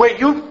 where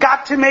you've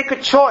got to make a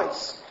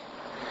choice.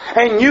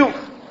 And you've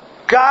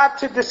got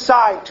to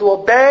decide to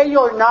obey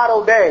or not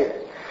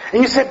obey.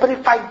 And you say, but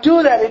if I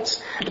do that,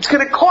 it's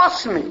going to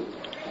cost me.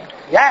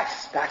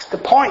 Yes, that's the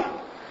point.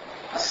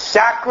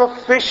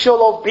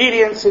 Sacrificial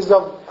obedience is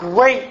of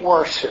great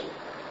worship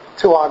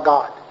to our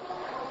God.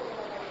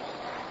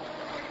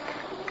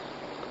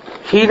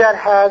 He that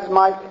has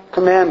my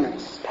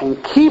commandments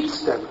and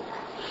keeps them,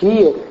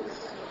 he it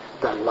is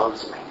that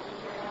loves me.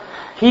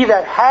 He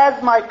that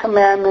has my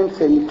commandments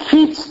and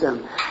keeps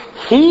them,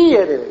 he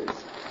it is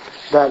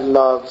that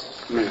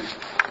loves me.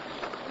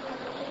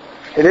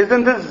 It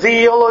isn't the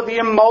zeal or the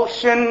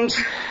emotions,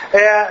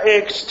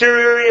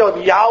 exterior or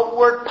the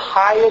outward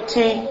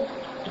piety,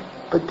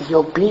 but the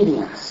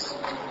obedience.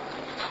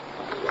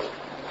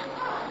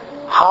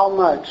 How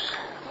much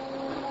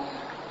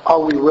are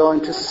we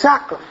willing to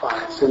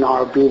sacrifice in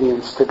our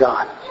obedience to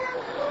God?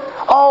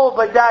 Oh,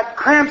 but that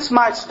cramps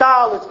my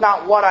style. It's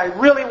not what I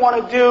really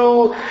want to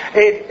do.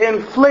 It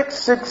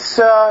inflicts.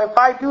 If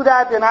I do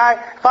that, then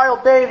if I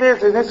obey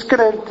this, and it's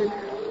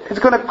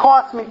gonna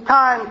cost me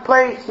time,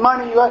 place,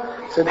 money.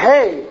 I said,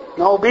 hey,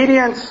 no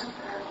obedience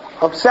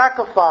of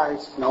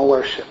sacrifice, no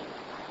worship.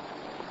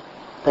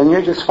 Then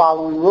you're just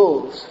following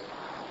rules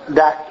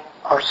that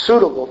are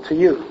suitable to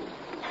you.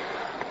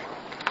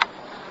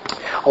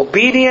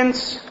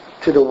 Obedience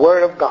to the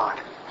Word of God.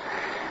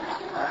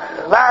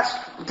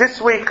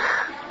 This week,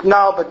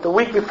 no, but the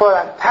week before,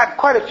 I had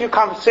quite a few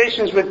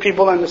conversations with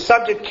people, and the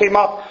subject came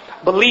up,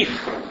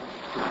 belief.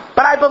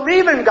 But I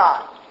believe in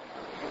God.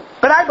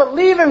 But I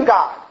believe in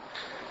God.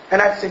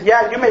 And I said,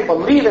 yeah, you may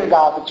believe in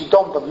God, but you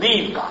don't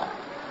believe God.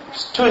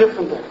 It's two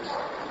different things.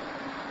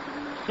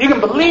 You can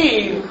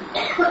believe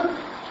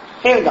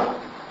in God,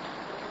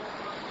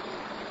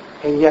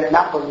 and yet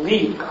not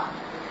believe God,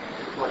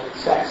 what it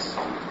says.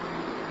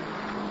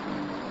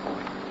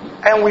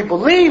 And we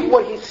believe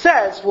what He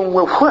says when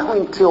we're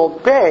willing to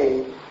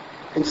obey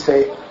and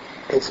say,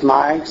 it's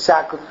my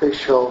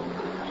sacrificial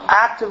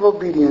act of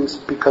obedience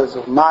because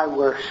of my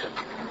worship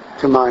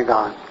to my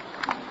God.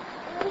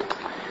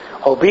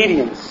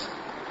 Obedience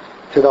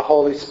to the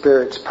Holy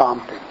Spirit's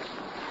prompting.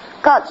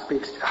 God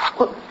speaks to you.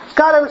 Has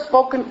God ever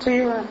spoken to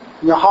you in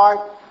your heart?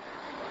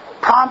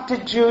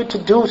 Prompted you to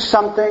do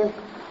something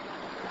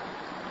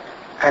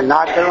and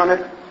not doing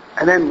it,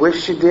 and then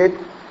wish you did?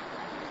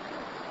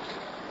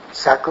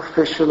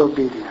 Sacrificial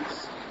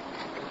obedience.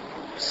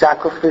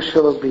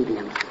 Sacrificial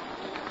obedience.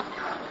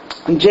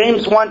 And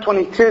James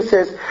 1:22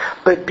 says,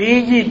 but be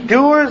ye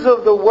doers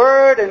of the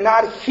word and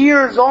not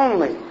hearers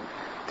only,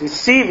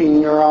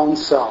 deceiving your own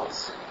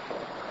selves.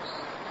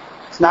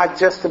 It's not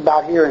just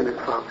about hearing it,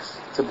 folks.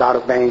 It's about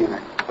obeying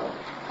it.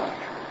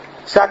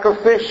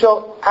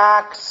 Sacrificial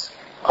acts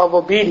of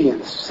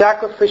obedience.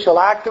 Sacrificial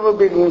act of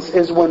obedience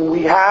is when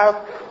we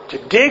have to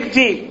dig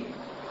deep,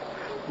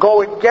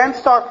 go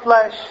against our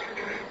flesh,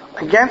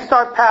 against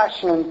our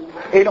passion,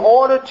 in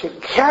order to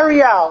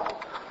carry out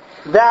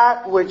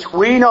that which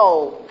we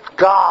know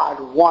God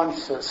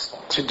wants us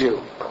to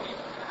do.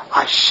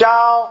 I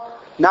shall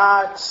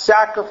not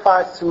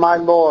sacrifice to my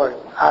Lord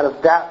out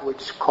of that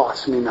which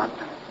costs me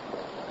nothing.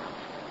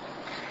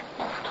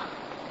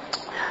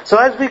 So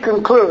as we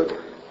conclude,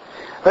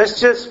 let's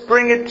just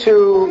bring it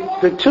to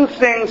the two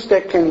things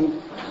that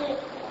can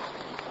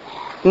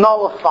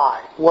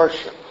nullify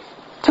worship.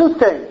 Two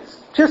things.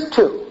 Just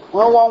two. We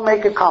won't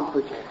make it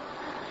complicated.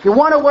 If you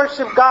want to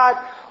worship God,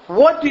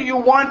 what do you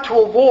want to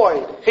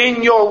avoid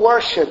in your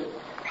worship?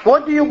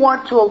 What do you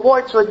want to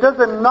avoid so it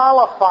doesn't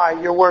nullify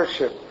your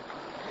worship?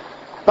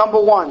 Number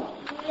one,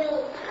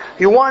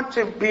 you want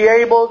to be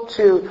able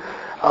to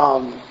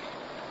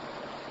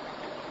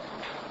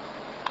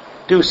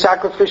do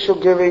sacrificial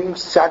giving,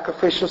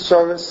 sacrificial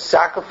service,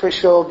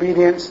 sacrificial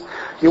obedience.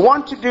 You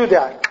want to do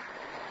that.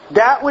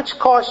 That which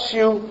costs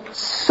you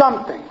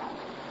something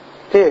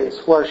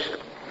is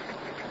worship.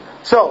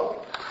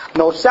 So,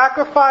 no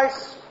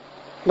sacrifice,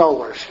 no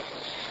worship.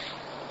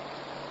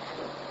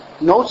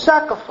 No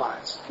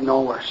sacrifice,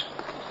 no worship.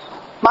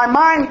 My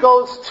mind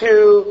goes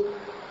to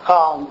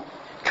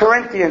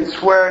Corinthians,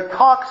 where it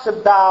talks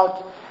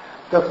about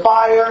the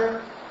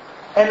fire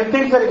and the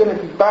things that are going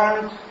to be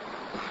burned.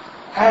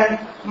 And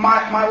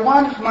my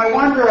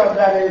wonder of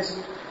that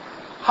is,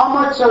 how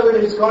much of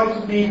it is going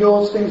to be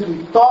those things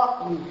we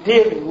thought we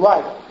did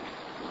right?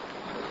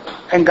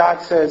 And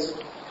God says,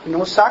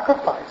 no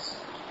sacrifice,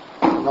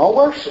 no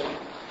worship,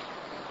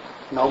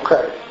 no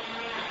credit.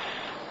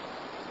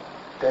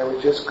 They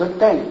were just good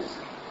things,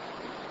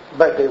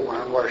 but they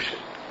weren't worship.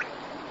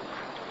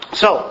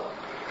 So,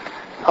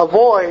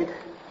 avoid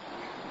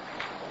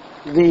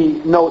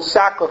the no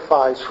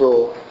sacrifice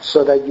rule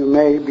so that you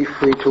may be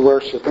free to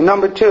worship. And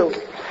number two,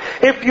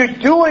 if you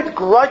do it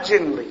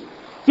grudgingly,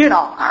 we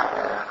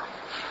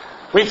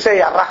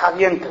say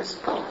arrajadientes,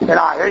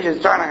 you're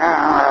just trying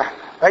to,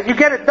 like you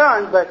get it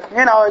done, but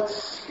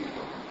it's,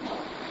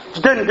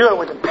 you didn't do it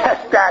with the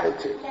best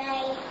attitude.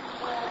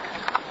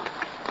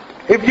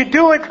 If you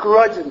do it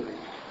grudgingly,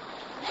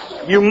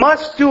 you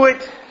must do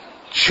it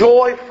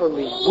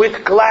joyfully,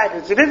 with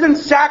gladness. It isn't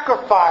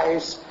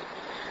sacrifice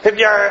if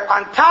you're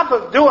on top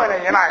of doing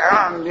it,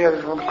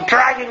 you're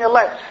dragging your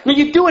leg. No,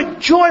 you do it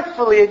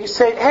joyfully and you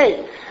say,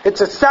 hey,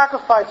 it's a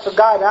sacrifice for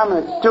God, I'm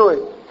going to do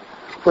it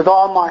with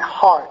all my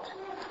heart.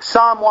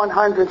 Psalm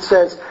 100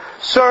 says,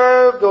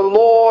 serve the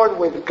Lord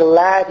with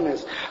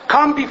gladness.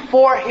 Come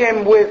before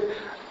Him with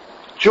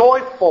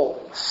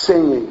joyful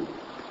singing.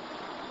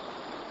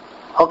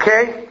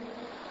 Okay?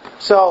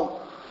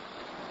 So,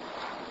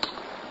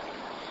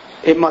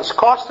 it must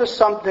cost us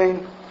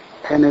something,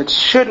 and it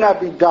should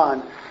not be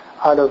done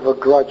out of a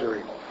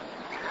grudgery.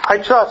 I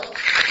trust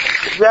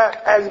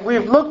that as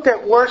we've looked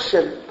at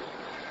worship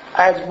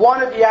as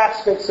one of the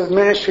aspects of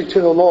ministry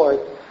to the Lord,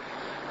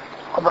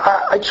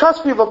 I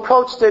trust we've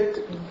approached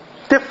it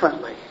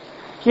differently.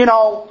 We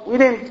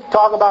didn't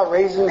talk about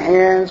raising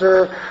hands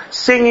or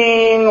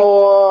singing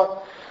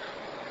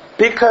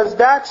because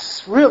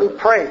that's really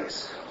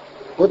praise.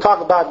 We'll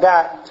talk about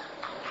that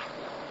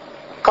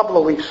a couple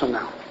of weeks from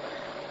now.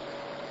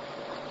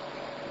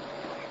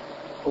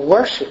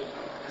 Worship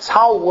is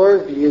how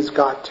worthy is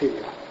God to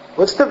you.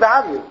 What's the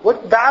value?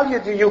 What value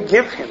do you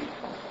give Him?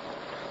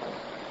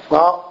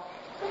 Well,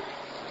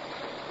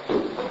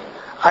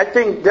 I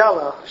think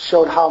Della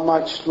showed how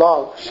much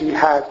love she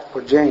had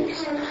for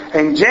James.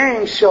 And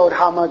James showed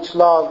how much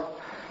love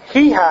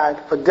he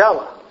had for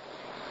Della.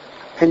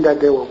 And that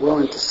they were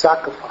willing to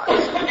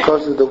sacrifice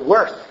because of the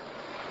worth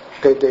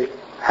that they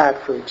had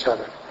for each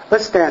other.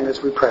 Let's stand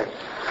as we pray.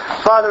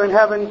 Father in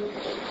heaven,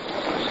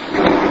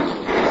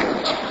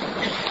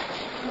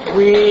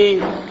 we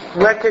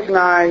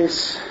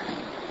recognize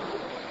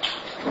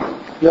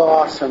your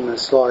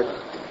awesomeness, Lord.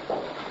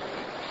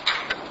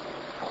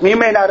 We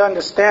may not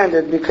understand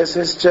it because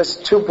it's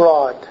just too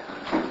broad,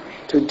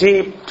 too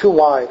deep, too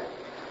wide,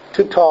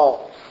 too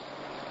tall.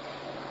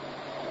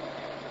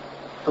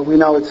 But we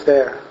know it's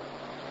there.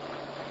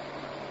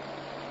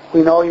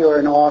 We know you're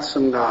an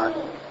awesome God.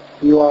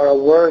 You are a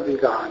worthy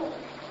God.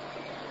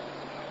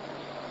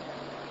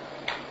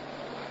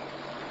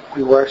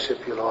 We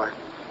worship you, Lord.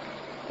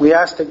 We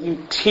ask that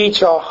you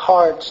teach our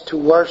hearts to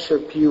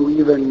worship you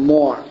even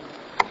more.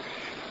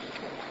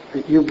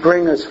 That you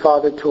bring us,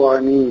 Father, to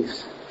our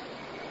knees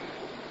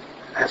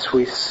as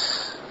we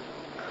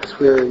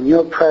are in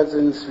your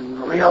presence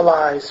and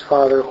realize,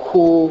 Father,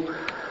 who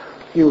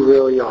you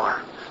really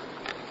are.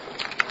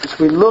 As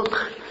we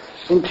look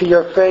into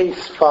your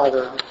face,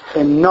 Father,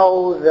 and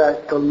know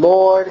that the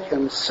Lord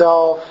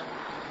himself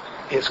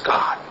is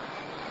God.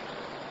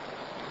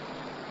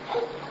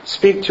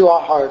 Speak to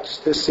our hearts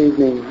this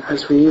evening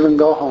as we even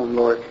go home,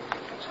 Lord.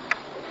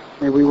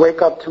 May we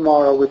wake up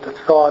tomorrow with the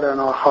thought on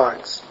our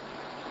hearts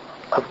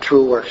of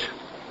true worship.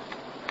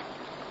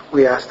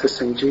 We ask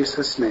this in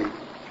Jesus' name.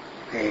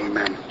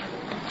 Amen.